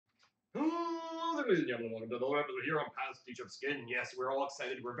Hello, ladies and gentlemen, welcome to another episode here on PasticheofSkin. Yes, we're all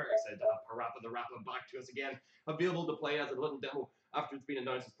excited. We're very excited to have Parappa the Rapper back to us again, available to play as a little demo after it's been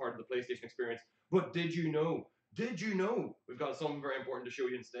announced as part of the PlayStation experience. But did you know? We've got something very important to show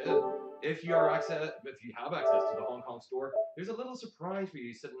you instead. If you have access to the Hong Kong store, there's a little surprise for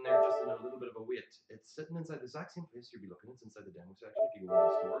you sitting there just in a little bit of a wait. It's sitting inside the exact same place you'll be looking. It's inside the demo section. If you go into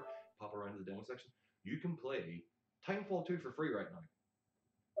the store, pop around to the demo section, you can play Titanfall 2 for free right now.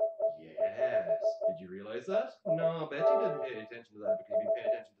 Yes. Did you realize that? No, I bet you didn't pay attention to that because you've been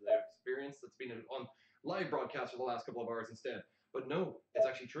paying attention to the experience that's been on live broadcast for the last couple of hours instead. But no, it's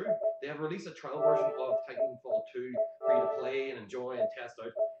actually true. They have released a trial version of Titanfall 2 for you to play and enjoy and test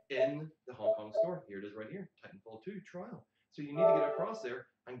out in the Hong Kong store. Here it is right here, Titanfall 2 trial. So you need to get across there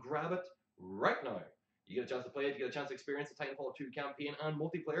and grab it right now. You get a chance to play it, you get a chance to experience the Titanfall 2 campaign and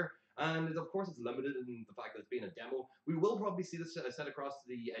multiplayer. And of course, it's limited in the fact that it's being a demo. We will probably see this sent across to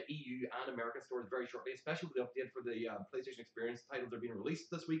the EU and American stores very shortly, especially with the update for the PlayStation Experience titles that are being released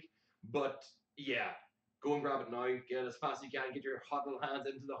this week. But yeah, go and grab it now. Get it as fast as you can. Get your hot little hands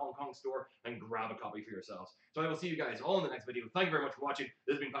into the Hong Kong store and grab a copy for yourselves. So I will see you guys all in the next video. Thank you very much for watching.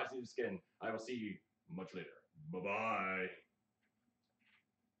 This has been PasticheofSkin. I will see you much later. Bye-bye.